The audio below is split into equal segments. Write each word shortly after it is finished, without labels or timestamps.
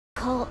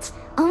Occult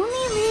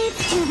only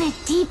leads to the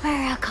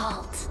deeper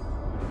occult.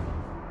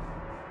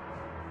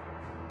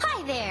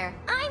 Hi there,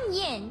 I'm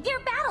Yin, your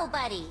battle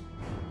buddy.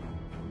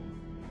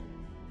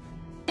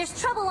 There's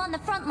trouble on the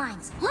front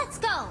lines. Let's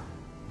go!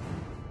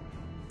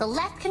 The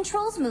left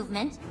controls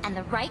movement, and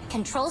the right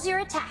controls your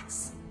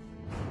attacks.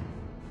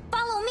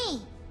 Follow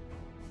me!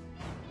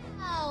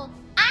 Oh,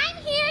 I'm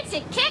here to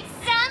kick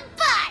some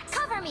butt!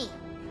 Cover me!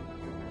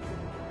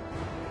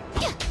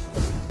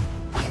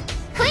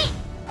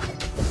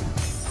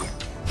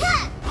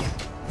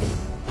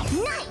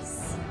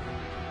 Nice!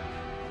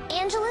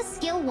 Angela's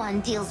Skill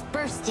 1 deals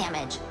burst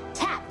damage.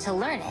 Tap to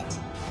learn it.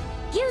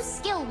 Use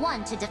Skill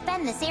 1 to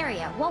defend this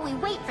area while we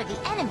wait for the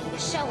enemy to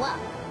show up.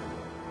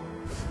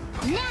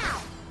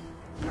 Now!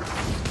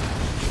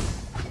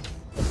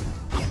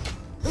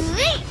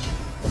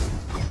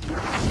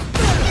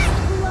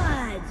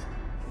 Blood!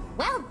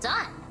 Well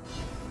done!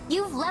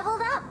 You've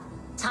leveled up.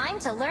 Time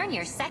to learn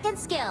your second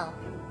skill.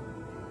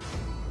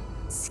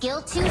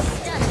 Skill 2 stuns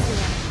the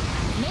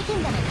enemy,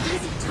 making them an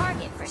easy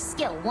target for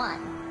Skill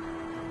 1.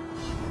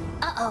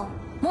 Uh-oh,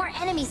 more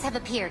enemies have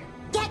appeared.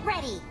 Get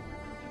ready!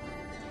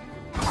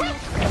 Quick!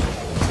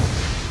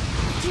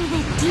 To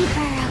the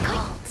deeper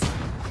occult.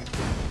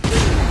 You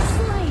have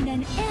slain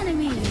an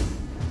enemy.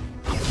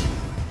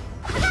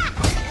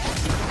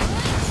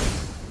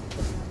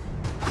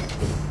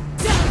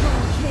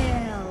 Double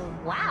kill.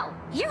 Wow,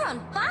 you're on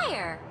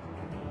fire!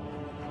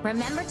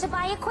 Remember to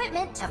buy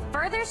equipment to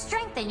further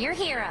strengthen your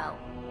hero.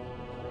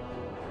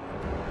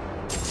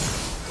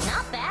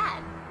 Not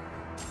bad.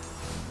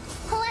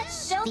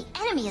 Let's show the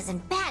enemy is in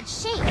bad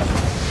shape. Use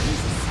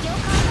a skill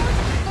combo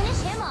to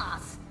finish him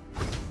off.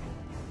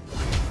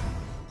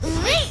 You're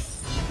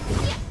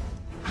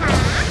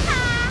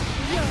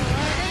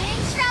in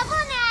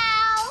trouble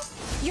now!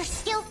 Your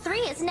skill 3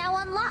 is now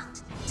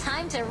unlocked.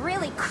 Time to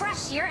really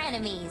crush your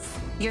enemies.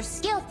 Your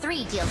skill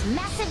 3 deals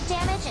massive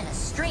damage in a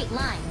straight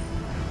line.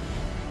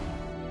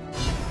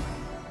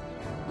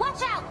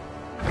 Watch out!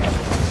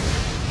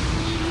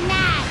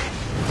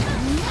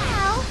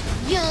 Now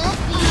you'll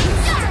be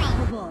sorry!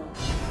 Unstoppable.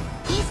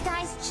 These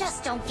guys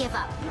just don't give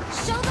up.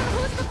 Show them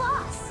who's the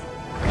boss.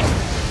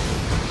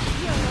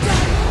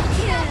 Double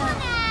kill.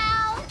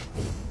 Now!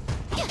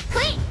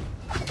 Quick!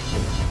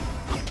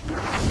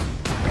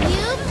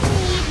 You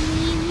made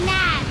me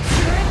mad!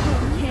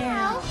 Triple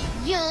kill.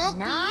 You'll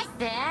Not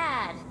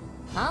bad.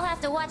 I'll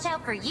have to watch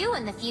out for you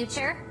in the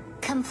future.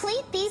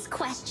 Complete these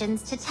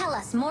questions to tell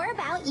us more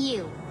about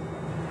you.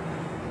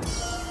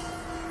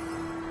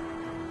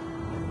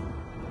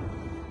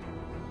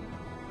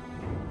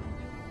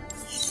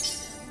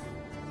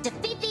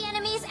 Defeat the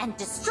enemies and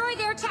destroy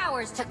their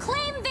towers to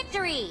claim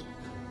victory!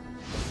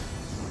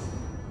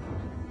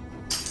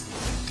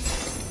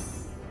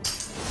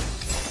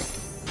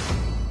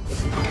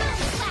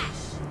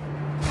 Slash!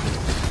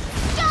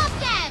 stop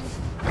them!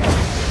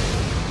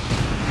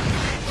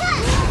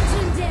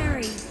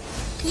 Legendary.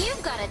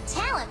 You've got a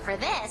talent for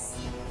this.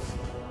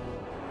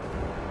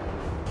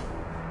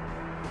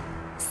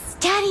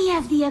 Study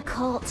of the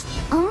occult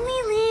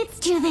only leads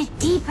to the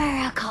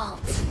deeper occult.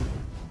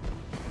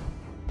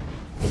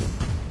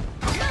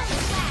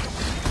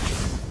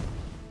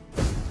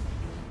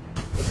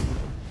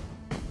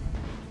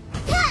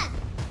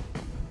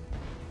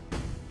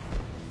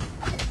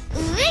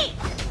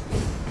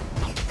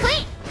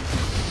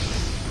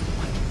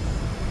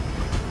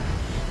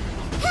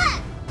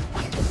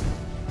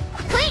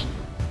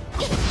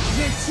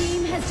 Your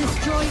team has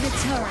destroyed a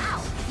turret.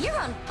 Wow, you're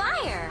on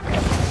fire!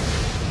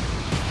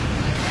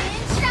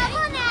 In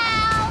trouble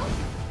now!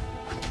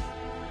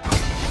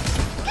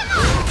 Come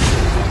on!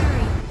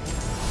 Legendary.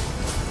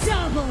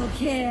 Double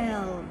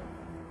kill.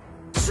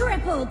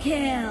 Triple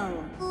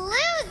kill.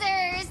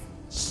 Losers!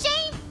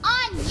 Shame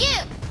on you!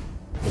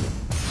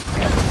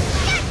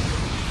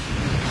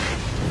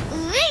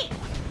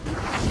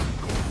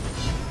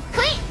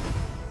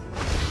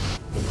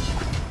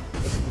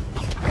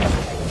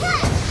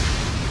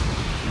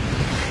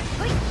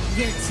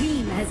 Your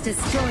team has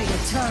destroyed a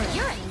turret.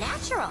 You're a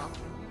natural.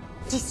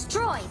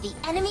 Destroy the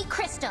enemy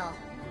crystal.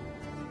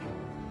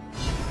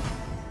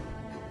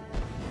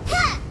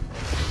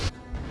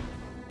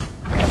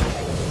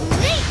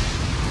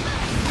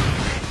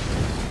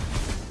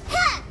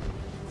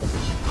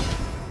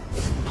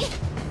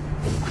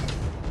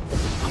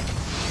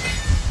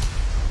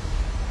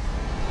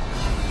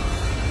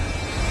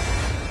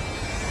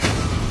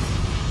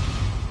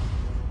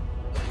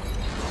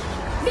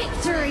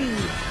 Victory.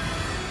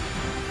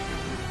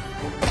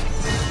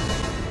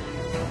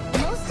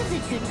 Most of the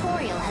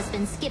tutorial has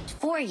been skipped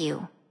for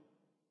you.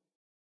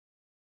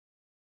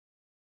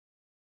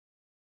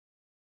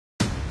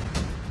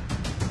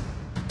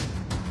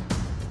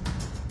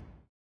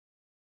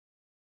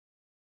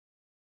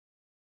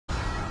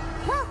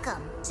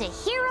 Welcome to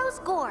Hero's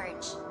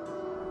Gorge.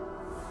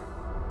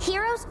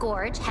 Hero's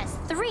Gorge has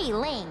 3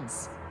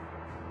 lanes.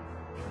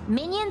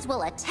 Minions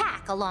will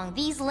attack along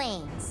these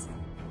lanes.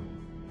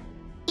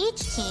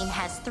 Each team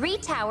has 3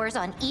 towers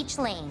on each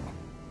lane.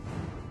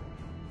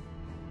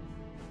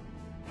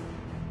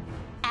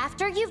 After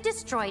After you've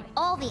destroyed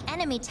all the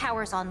enemy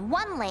towers on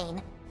one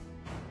lane,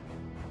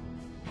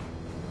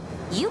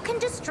 you can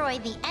destroy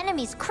the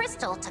enemy's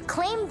crystal to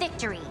claim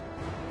victory.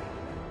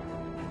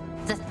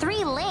 The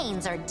 3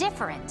 lanes are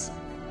different.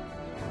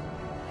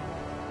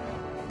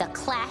 The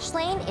Clash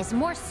lane is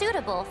more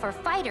suitable for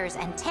fighters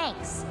and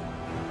tanks.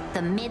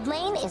 The mid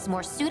lane is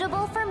more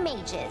suitable for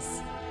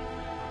mages.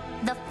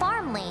 The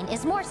farm lane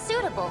is more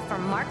suitable for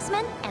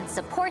marksmen and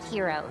support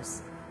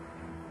heroes.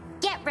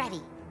 Get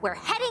ready, we're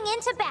heading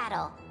into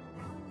battle.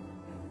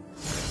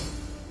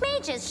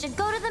 Mages should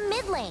go to the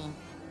mid lane.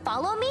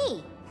 Follow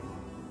me.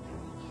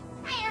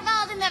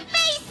 Fireballs in the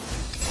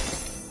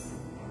face!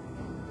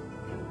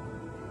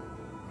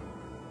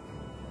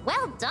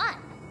 Well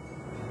done.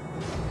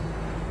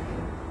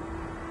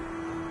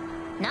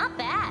 Not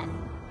bad.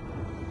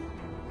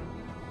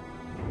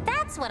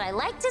 That's what I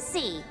like to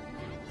see.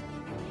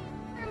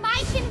 For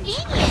my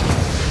convenience!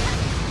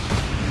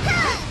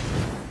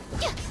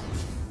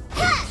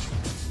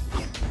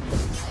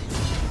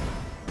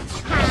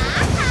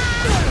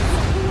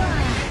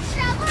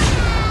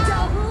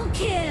 Double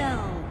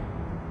kill!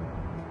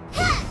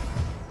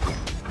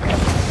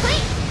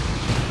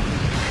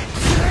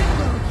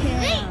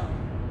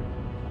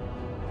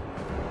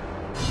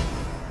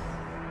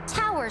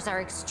 Towers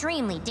are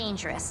extremely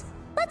dangerous.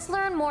 Let's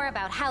learn more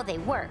about how they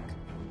work.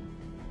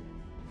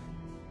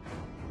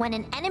 When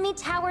an enemy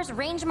tower's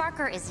range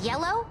marker is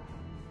yellow,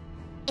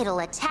 it'll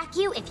attack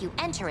you if you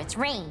enter its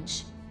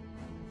range.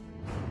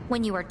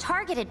 When you are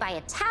targeted by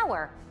a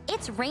tower,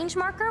 its range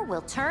marker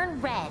will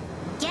turn red.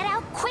 Get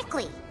out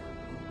quickly!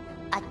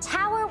 A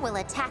tower will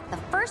attack the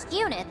first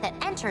unit that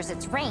enters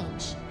its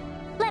range.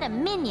 Let a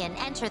minion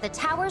enter the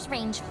tower's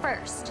range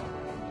first.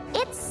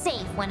 It's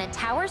safe when a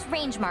tower's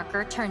range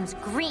marker turns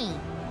green.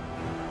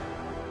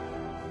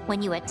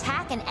 When you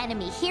attack an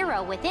enemy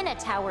hero within a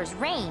tower's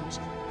range,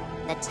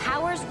 the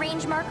tower's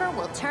range marker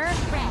will turn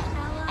red,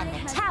 and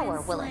the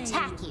tower will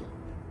attack you.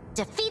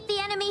 Defeat the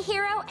enemy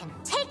hero and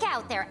take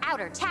out their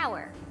outer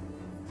tower.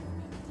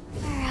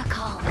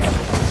 Miracle.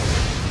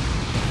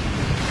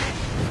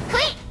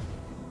 Quick!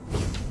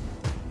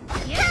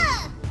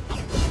 Yeah!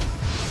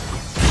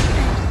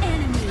 An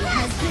enemy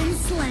has been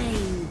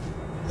slain.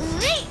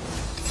 Quick!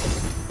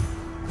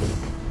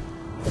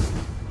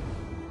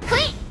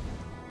 Quick!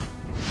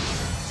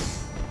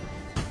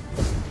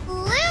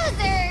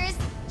 Losers!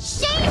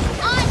 Shame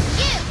on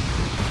you!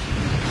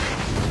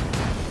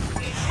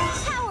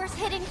 Towers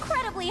hit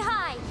incredibly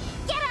high.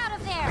 Get out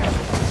of there!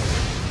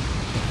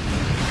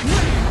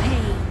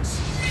 Rampage.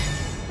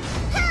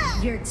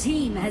 Your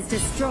team has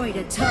destroyed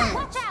a turret.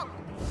 Watch out!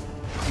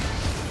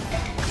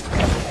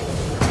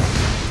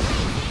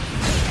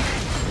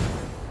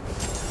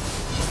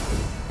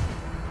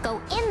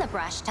 Go in the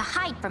brush to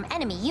hide from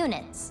enemy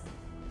units.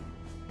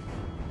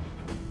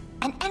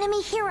 An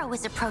enemy hero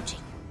is approaching.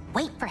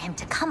 Wait for him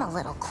to come a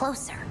little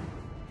closer.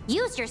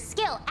 Use your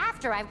skill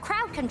after I've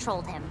crowd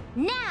controlled him.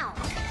 Now!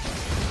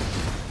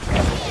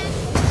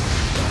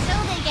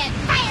 Until they get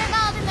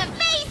fireballs in the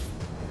face!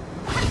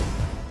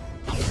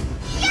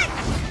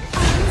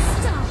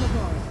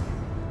 Unstoppable.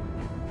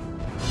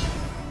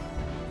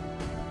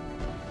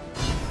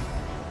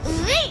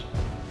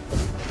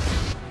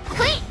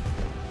 Quick!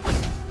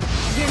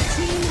 Your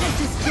team has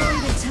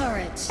destroyed a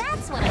turret.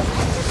 That's what I like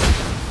to see.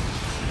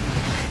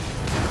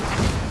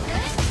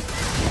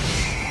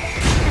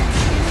 An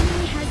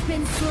enemy has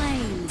been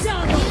slain.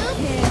 Double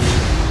kill.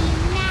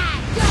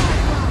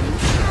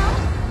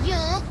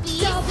 You'll be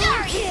Double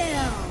sorry!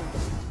 kill.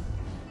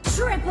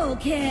 Triple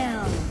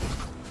kill.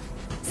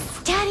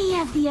 Study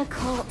of the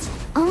occult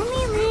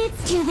only leads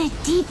to the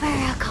deeper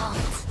occult.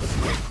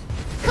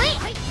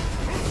 Quick!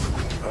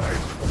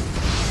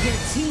 Your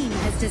team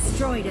has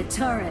destroyed a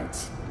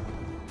turret.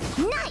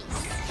 Nice!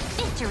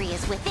 Victory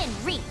is within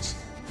reach.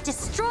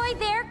 Destroy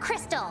their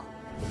crystal.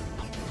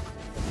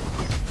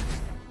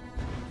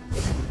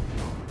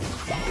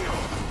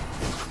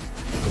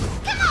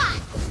 Come on!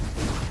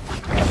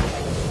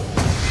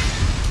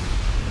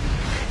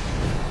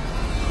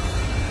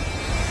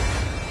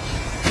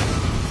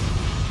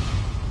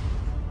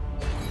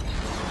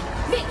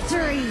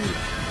 Victory!